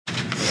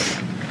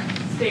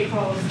State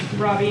calls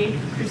Robbie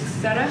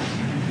Crusetta.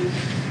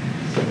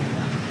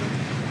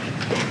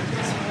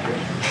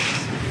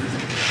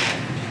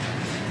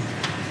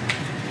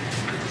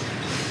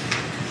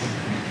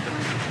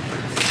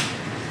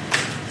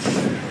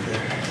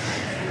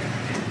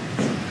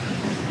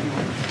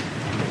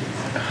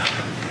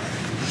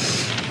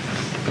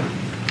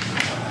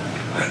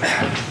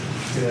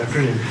 Good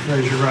afternoon.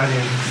 Raise your right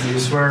hand. Do you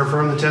swear or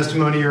affirm the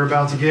testimony you're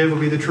about to give will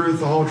be the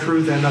truth, the whole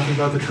truth, and nothing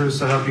but the truth,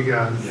 so help you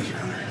God? Yes, Your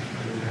Honor.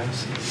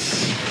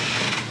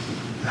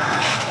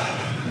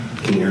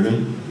 Can you hear me?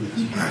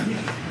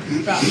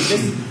 Robbie,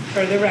 just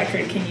for the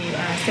record, can you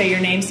say your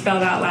name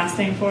spelled out, last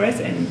name for us,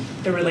 and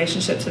the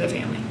relationship to the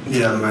family?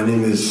 Yeah, my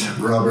name is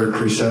Robert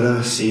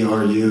Crusetta,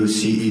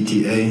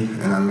 C-R-U-C-E-T-A,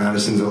 and I'm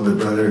Madison's older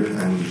brother,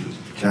 and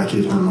Jacki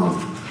is my mom.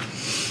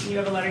 You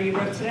have a letter you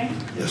wrote today?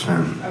 Yes,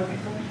 ma'am. Okay,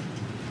 go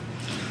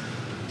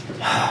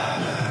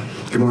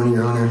ahead. Good morning,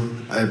 Your Honor.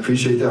 I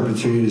appreciate the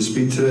opportunity to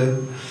speak today.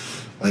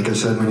 Like I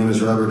said, my name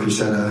is Robert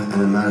Crusetta,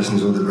 and I'm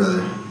Madison's older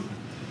brother.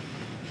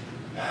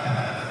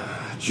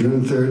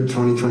 June 3rd,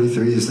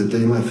 2023 is the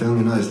day my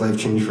family and I's life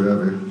changed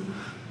forever.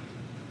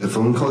 The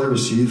phone call I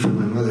received from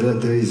my mother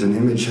that day is an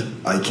image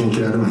I can't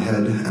get out of my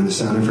head, and the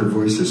sound of her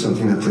voice is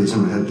something that plays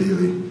in my head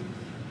daily.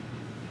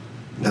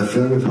 That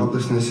feeling of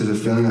helplessness is a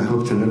feeling I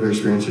hope to never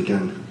experience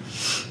again.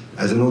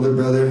 As an older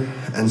brother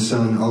and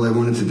son, all I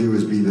wanted to do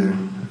was be there.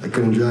 I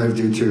couldn't drive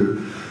due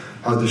to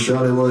how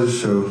distraught I was,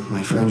 so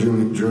my friend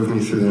drove me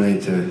through the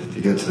night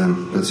to get to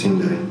them that same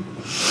day.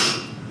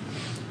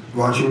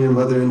 Watching your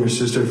mother and your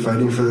sister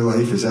fighting for their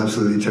life is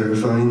absolutely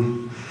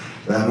terrifying,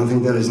 but I don't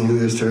think that is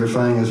nearly as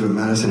terrifying as what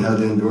Madison had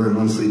to endure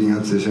months leading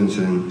up to this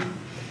incident.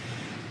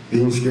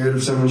 Being scared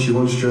of someone she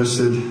once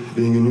trusted,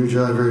 being a new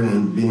driver,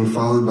 and being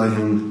followed by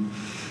him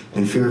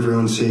in fear of her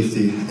own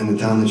safety in the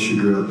town that she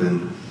grew up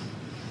in.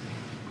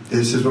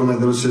 This is what my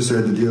little sister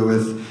had to deal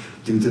with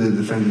due to the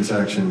defendant's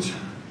actions.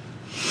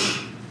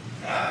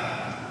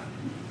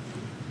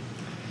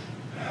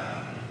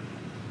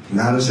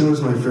 Madison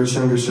was my first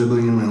younger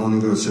sibling and my only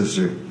little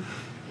sister.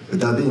 With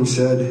that being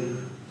said,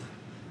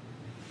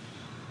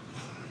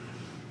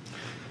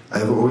 I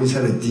have always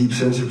had a deep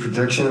sense of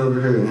protection over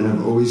her, and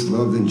I've always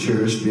loved and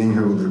cherished being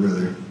her older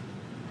brother.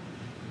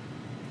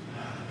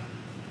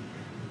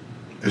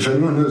 If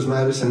anyone knows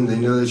Madison, they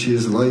know that she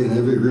is the light in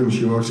every room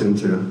she walks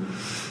into.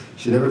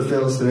 She never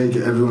fails to make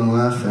everyone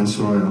laugh and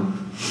smile.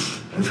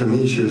 And for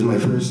me, she was my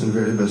first and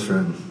very best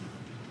friend.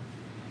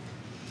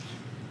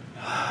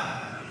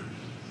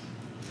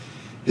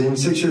 Being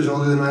 6 years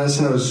older than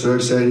Madison, I was so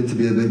excited to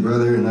be a big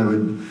brother, and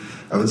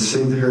I would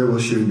sing to her while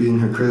she would be in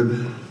her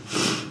crib.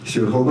 She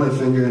would hold my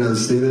finger, and I would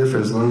stay there for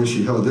as long as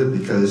she held it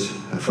because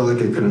I felt like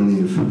I couldn't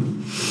leave.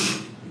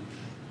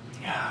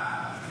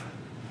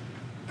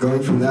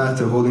 Going from that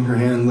to holding her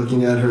hand,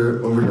 looking at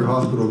her over her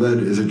hospital bed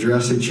is a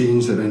drastic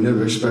change that I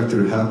never expected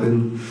would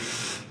happen,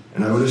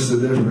 and I would have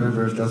stood there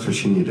forever if that's what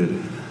she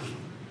needed.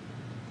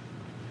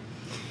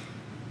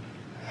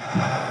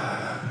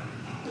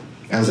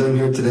 As I'm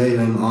here today,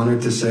 I'm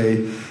honored to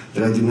say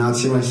that I did not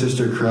see my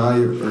sister cry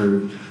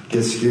or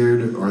get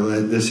scared or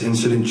let this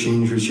incident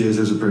change who she is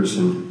as a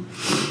person.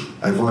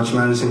 I've watched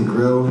Madison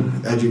grow,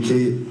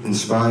 educate,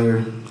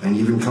 inspire, and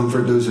even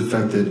comfort those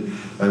affected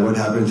by what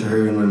happened to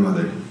her and my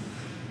mother.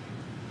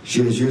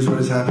 She has used what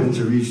has happened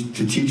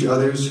to teach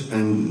others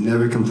and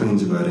never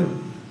complains about it.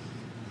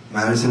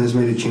 Madison has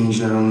made a change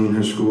not only in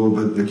her school,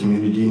 but the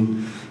community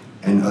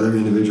and other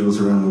individuals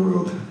around the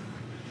world.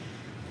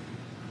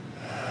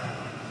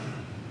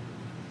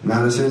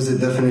 Madison is the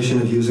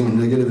definition of using a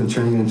negative and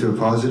turning it into a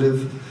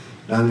positive,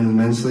 and I'm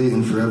immensely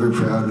and forever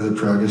proud of the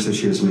progress that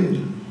she has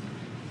made.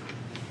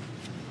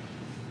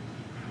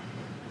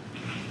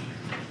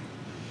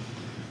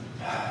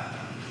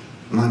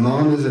 My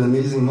mom is an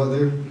amazing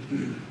mother.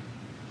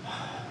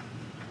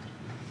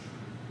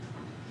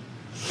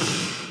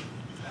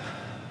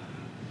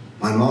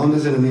 My mom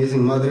is an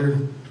amazing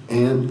mother,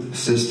 aunt,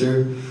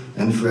 sister,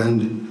 and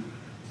friend.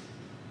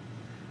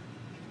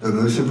 But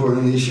most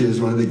importantly, she is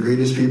one of the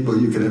greatest people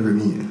you could ever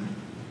meet.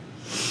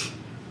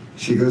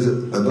 She goes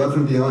above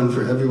and beyond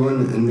for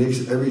everyone and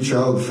makes every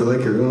child feel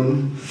like her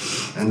own,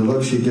 and the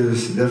love she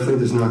gives definitely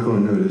does not go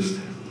unnoticed.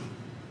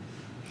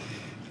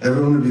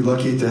 Everyone would be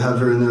lucky to have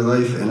her in their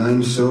life, and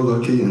I'm so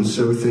lucky and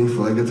so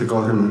thankful I get to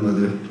call her my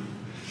mother.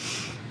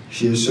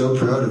 She is so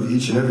proud of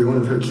each and every one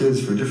of her kids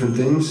for different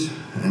things,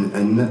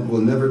 and will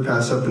never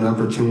pass up an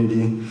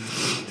opportunity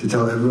to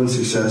tell everyone's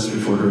success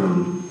before her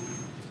own.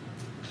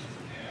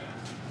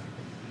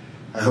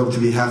 I hope to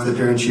be half the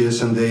parent she is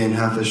someday and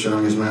half as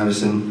strong as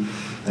Madison,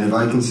 and if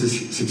I can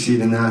succeed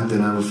in that,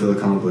 then I will feel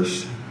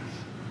accomplished.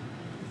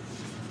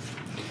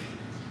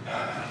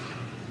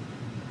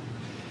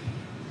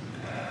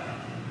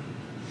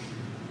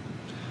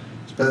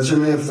 Spencer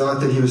may have thought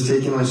that he was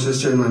taking my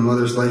sister and my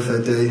mother's life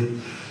that day,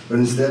 but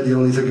instead he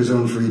only took his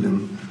own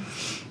freedom.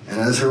 And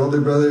as her older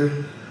brother,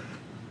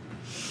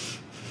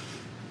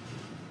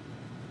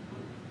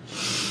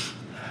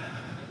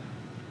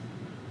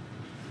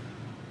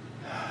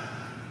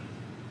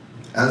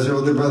 As your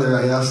older brother,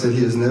 I ask that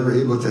he is never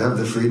able to have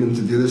the freedom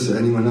to do this to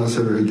anyone else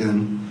ever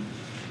again.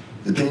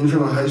 The pain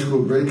from a high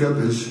school breakup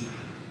is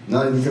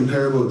not even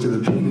comparable to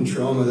the pain and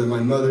trauma that my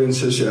mother and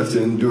sister have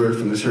to endure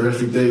from this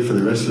horrific day for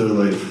the rest of their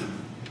life.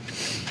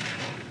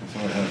 That's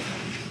all I have.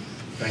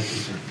 Thank you,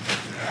 sir.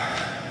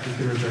 You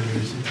can return to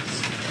your seat.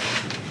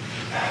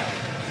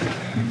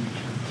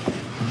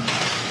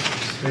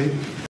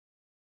 State.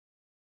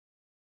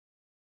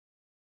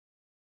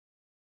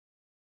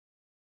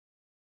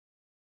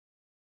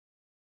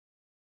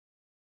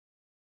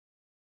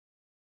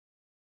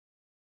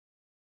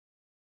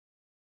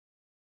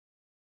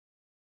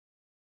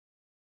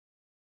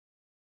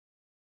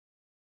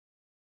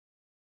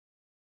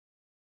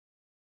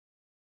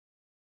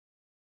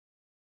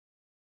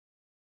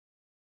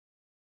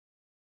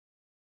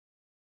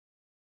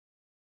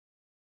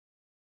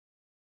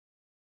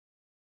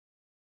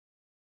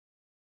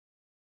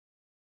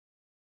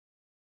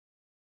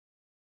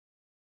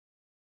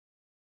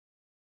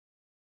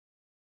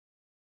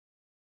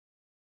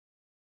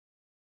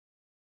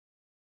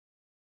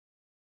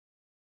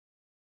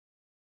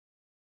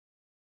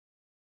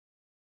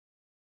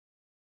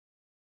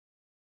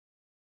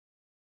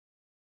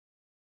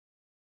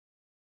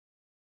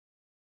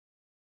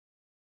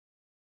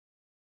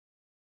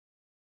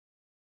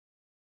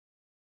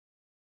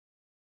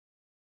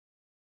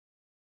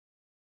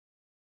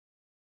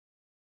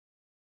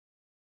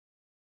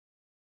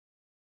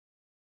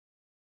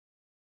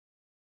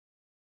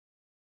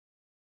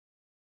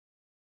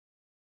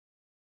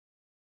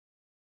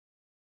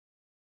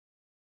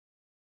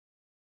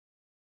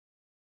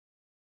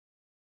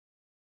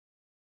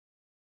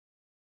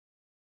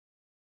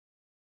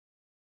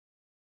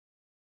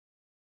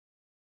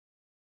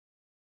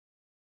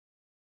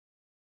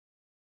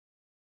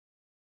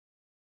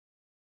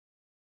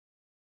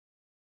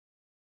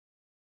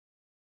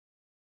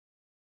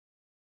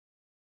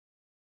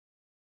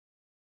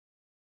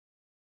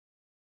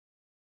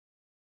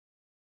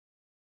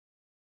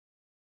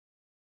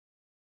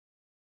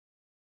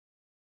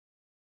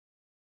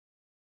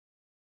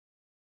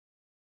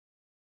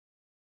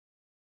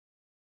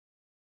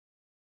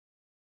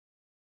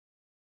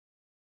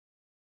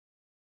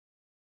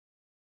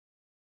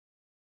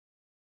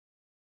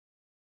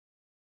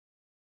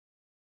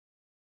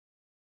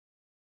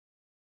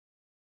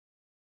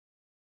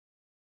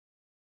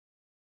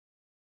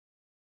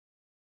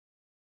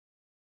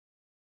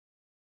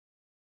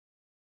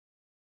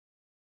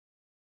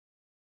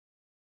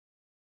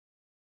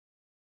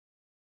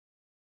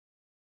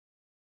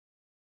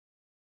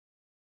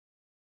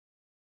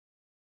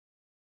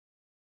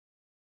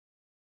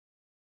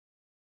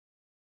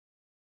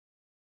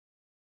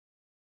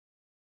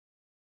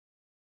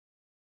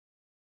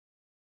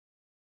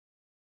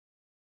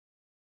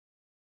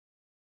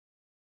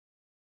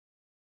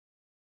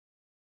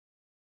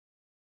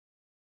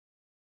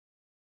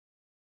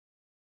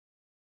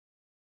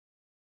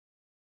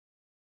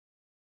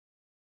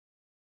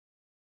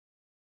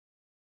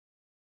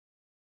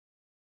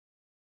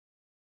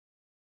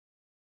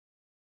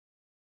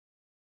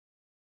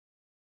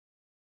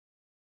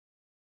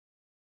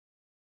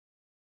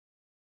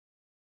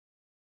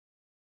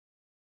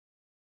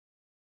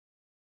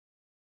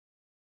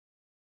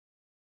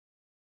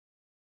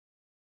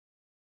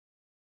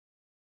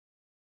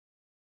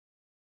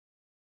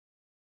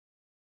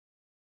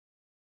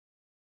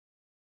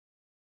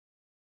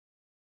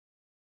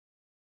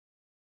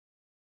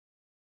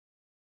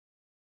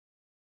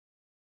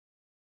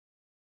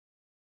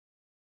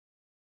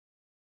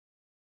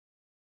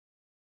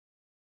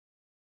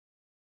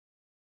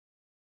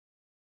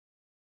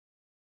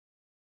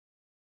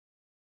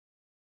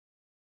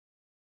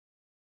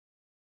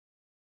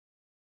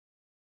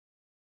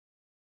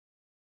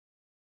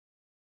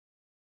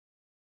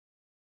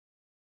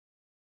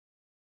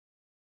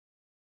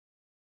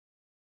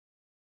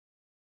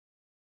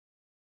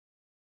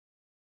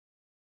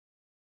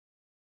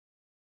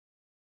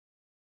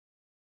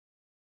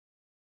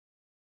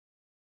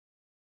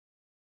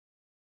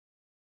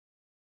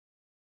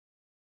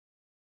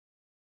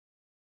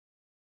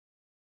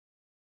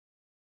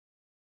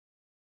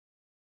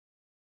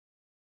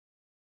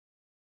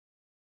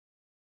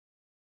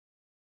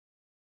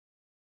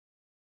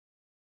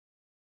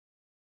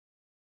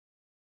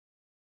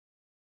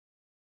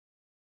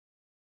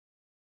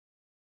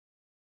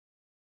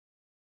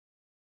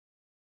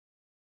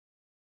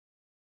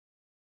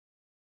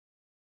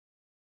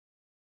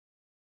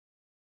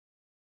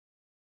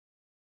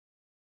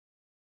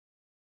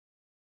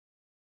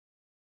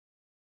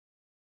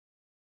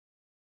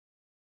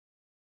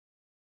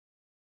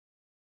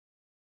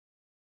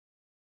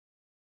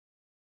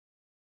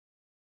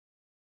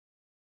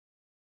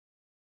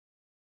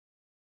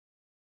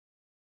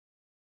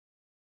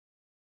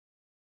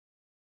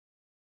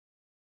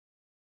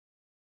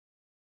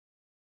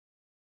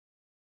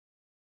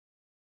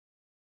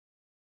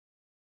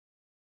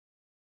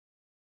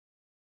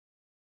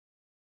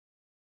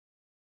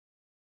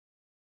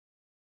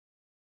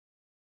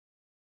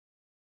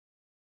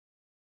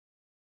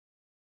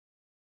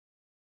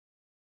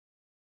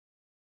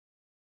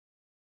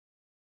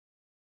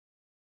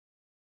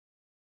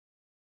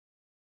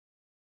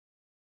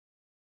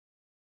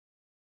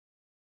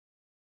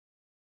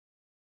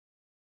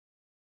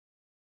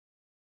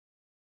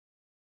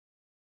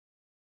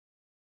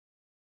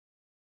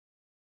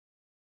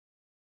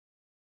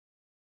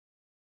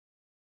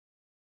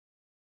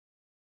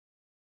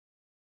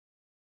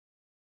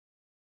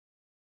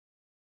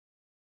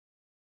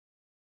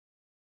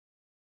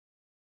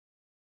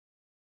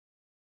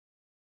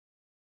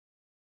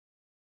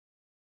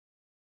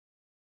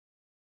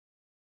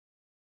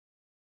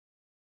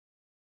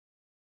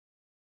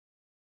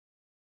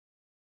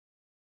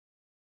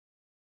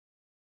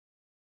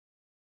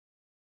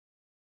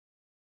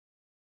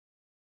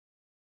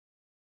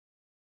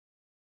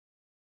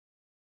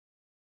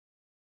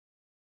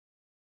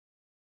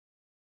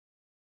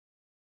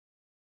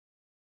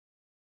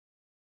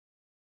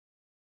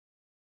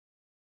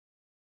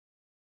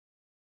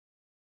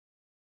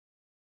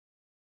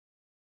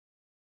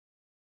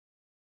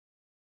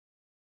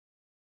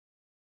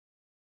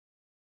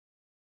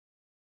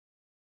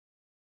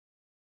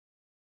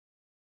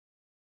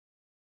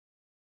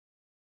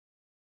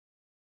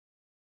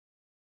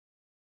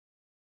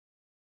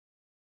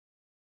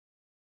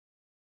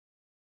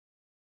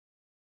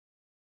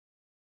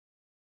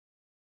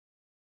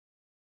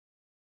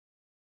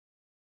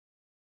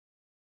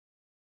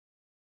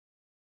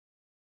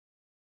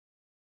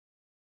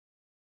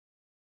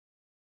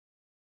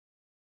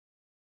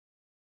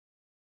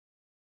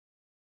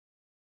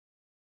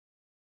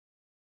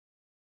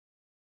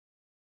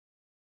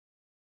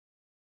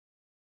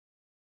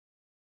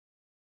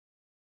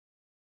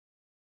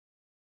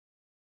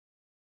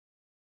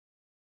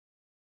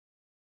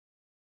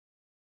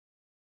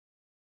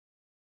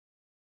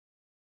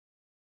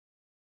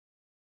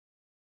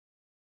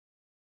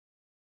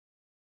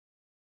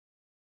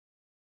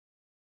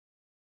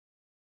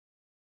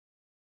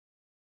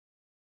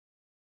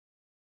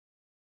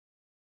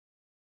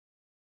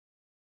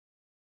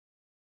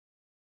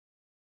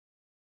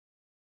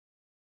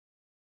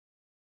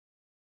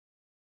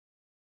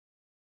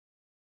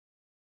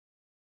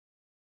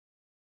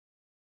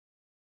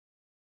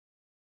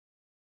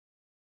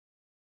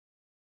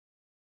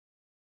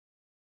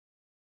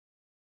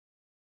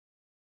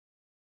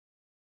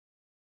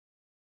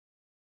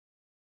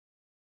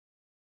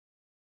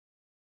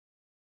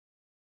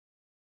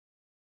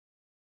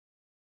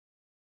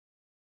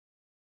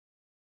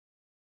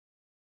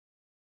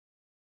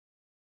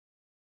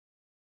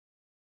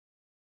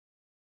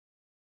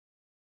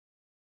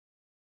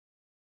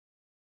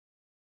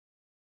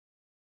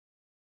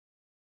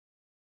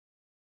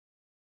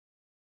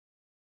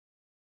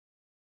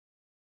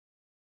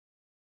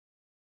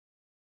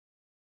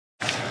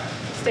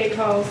 State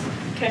calls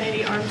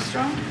Kennedy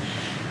Armstrong.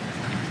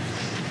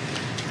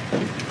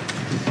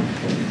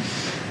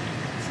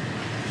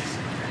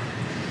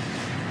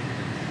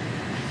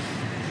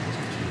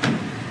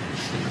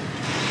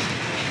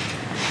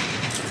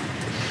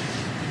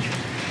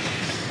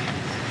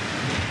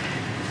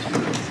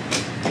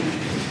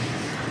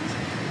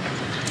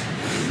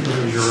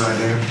 Raise your right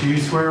hand. Do you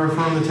swear or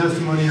affirm the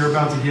testimony you're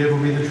about to give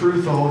will be the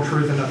truth, the whole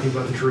truth, and nothing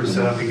but the truth?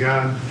 So help you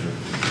God.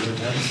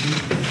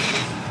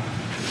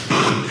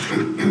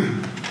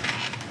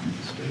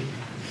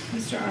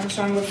 Mr.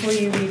 Armstrong, before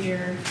you read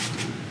your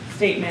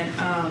statement,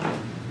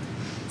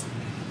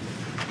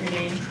 your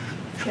name,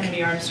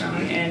 Kennedy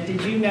Armstrong, and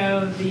did you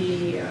know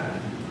the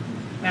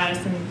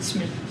Madison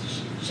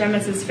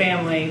Schemitz's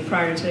family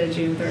prior to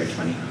June 3rd,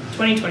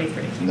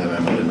 2023? No,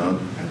 ma'am, I did not.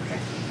 Okay.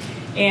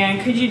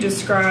 And could you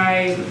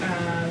describe,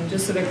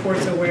 just so the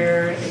court's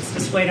aware, it's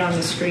displayed on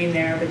the screen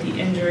there, but the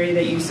injury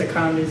that you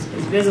succumbed is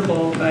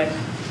visible, but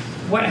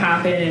what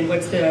happened and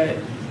what's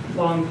the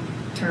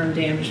long-term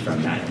damage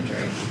from that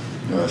injury?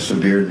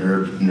 Severe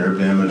nerve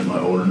damage. My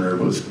ulnar nerve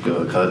was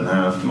cut in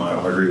half. My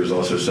artery was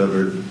also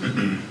severed.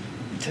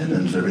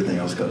 Tendons, everything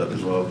else cut up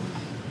as well.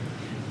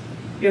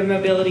 You have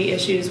mobility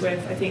issues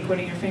with, I think, one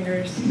of your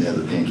fingers? Yeah,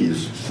 the pinky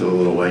is still a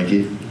little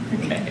wanky.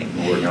 Okay.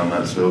 I'm working on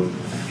that still.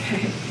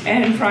 Okay.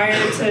 And prior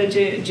to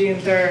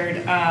June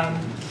 3rd,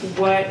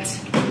 what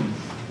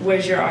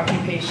was your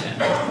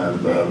occupation?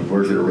 I've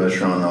worked at a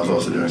restaurant. I was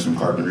also doing some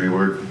carpentry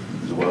work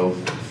as well.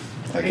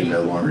 I can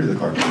no longer do the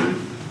carpentry.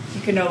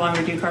 You can no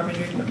longer do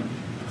carpentry?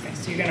 Okay,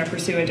 so you're going to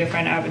pursue a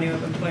different avenue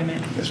of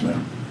employment? Yes,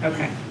 ma'am.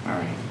 Okay, all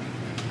right.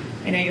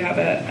 I know you have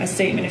a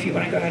statement if you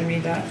want to go ahead and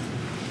read that.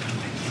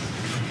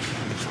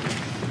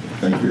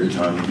 Thank you for your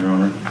time, Your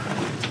Honor.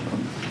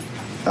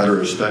 Out of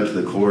respect to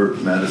the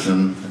court,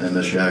 Madison, and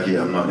Miss Jacki,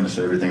 I'm not going to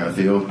say everything I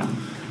feel.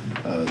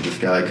 This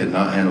guy could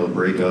not handle a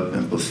breakup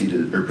and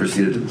proceeded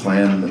to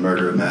plan the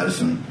murder of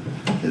Madison.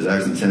 His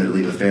acts intended to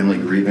leave a family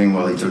grieving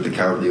while he took the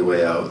cowardly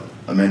way out.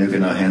 A man who could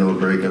not handle a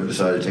breakup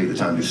decided to take the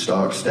time to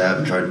stalk, stab,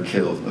 and try to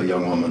kill a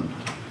young woman.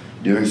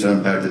 Doing so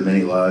impacted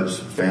many lives,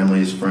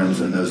 families,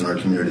 friends, and those in our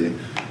community.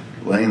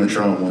 Laying the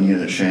trauma in one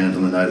unit Shands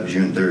on the night of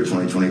June 3rd,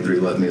 2023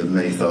 left me with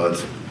many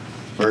thoughts.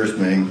 First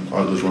being,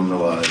 are those women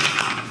alive?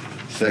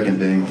 Second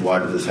being, why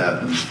did this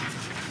happen?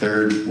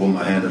 Third, will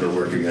my hand ever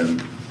work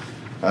again?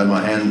 I had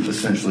my hand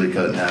essentially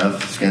cut in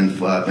half, skin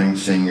flapping,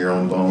 seeing your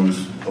own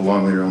bones,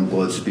 along with your own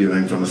blood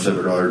spewing from a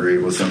severed artery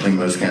was something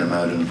most can't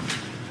imagine.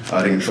 I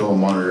had to control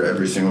and monitor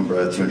every single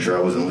breath to ensure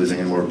I wasn't losing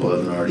any more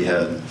blood than I already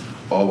had,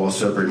 all while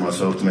separating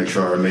myself to make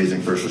sure our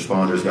amazing first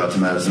responders got to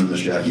Madison and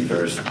Miss Jacki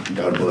first.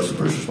 God bless the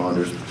first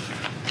responders.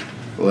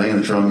 Laying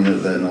in the trauma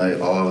unit that night,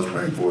 all I was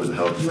praying for was the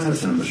help of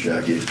Madison and Miss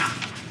Jacki.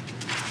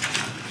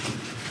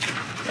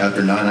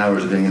 After 9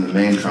 hours of being in the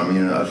main trauma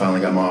unit, I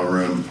finally got my own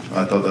room.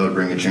 I thought that would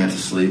bring a chance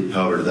to sleep,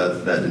 however,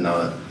 that did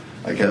not.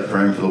 I kept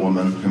praying for the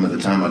woman, whom at the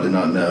time I did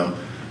not know,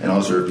 and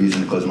also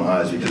refusing to close my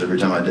eyes because every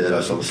time I did, I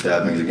saw the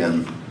stabbings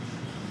again,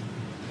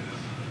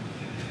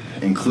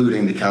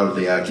 including the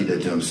cowardly act he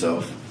did to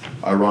himself.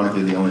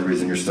 Ironically, the only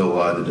reason you're still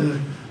alive today.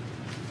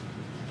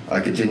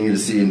 I continue to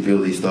see and feel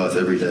these thoughts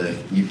every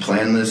day. You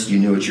planned this, you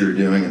knew what you were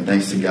doing, and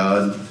thanks to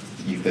God,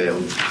 you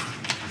failed.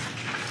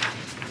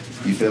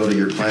 You failed at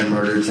your planned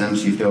murder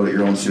attempts, you failed at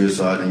your own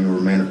suicide, and you will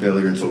remain a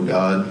failure until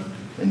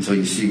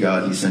you see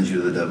God, he sends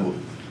you to the devil.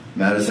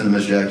 Madison and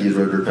Miss Jacki's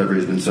road to recovery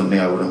has been something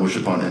I wouldn't wish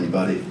upon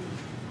anybody,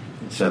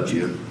 except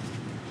you.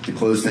 To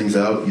close things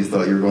out, you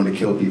thought you were going to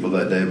kill people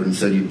that day, but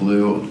instead you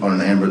blew on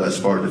an amber that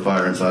sparked a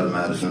fire inside of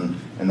Madison,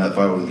 and that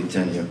fire will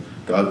continue.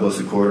 God bless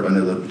the court. I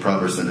know the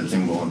proper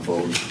sentencing will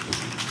unfold.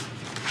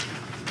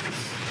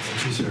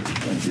 Thank you, sir.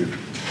 Thank you.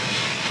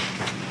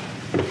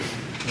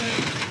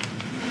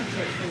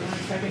 Wait for 1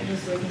 second,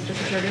 just so Mr.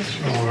 Curtis.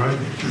 All right.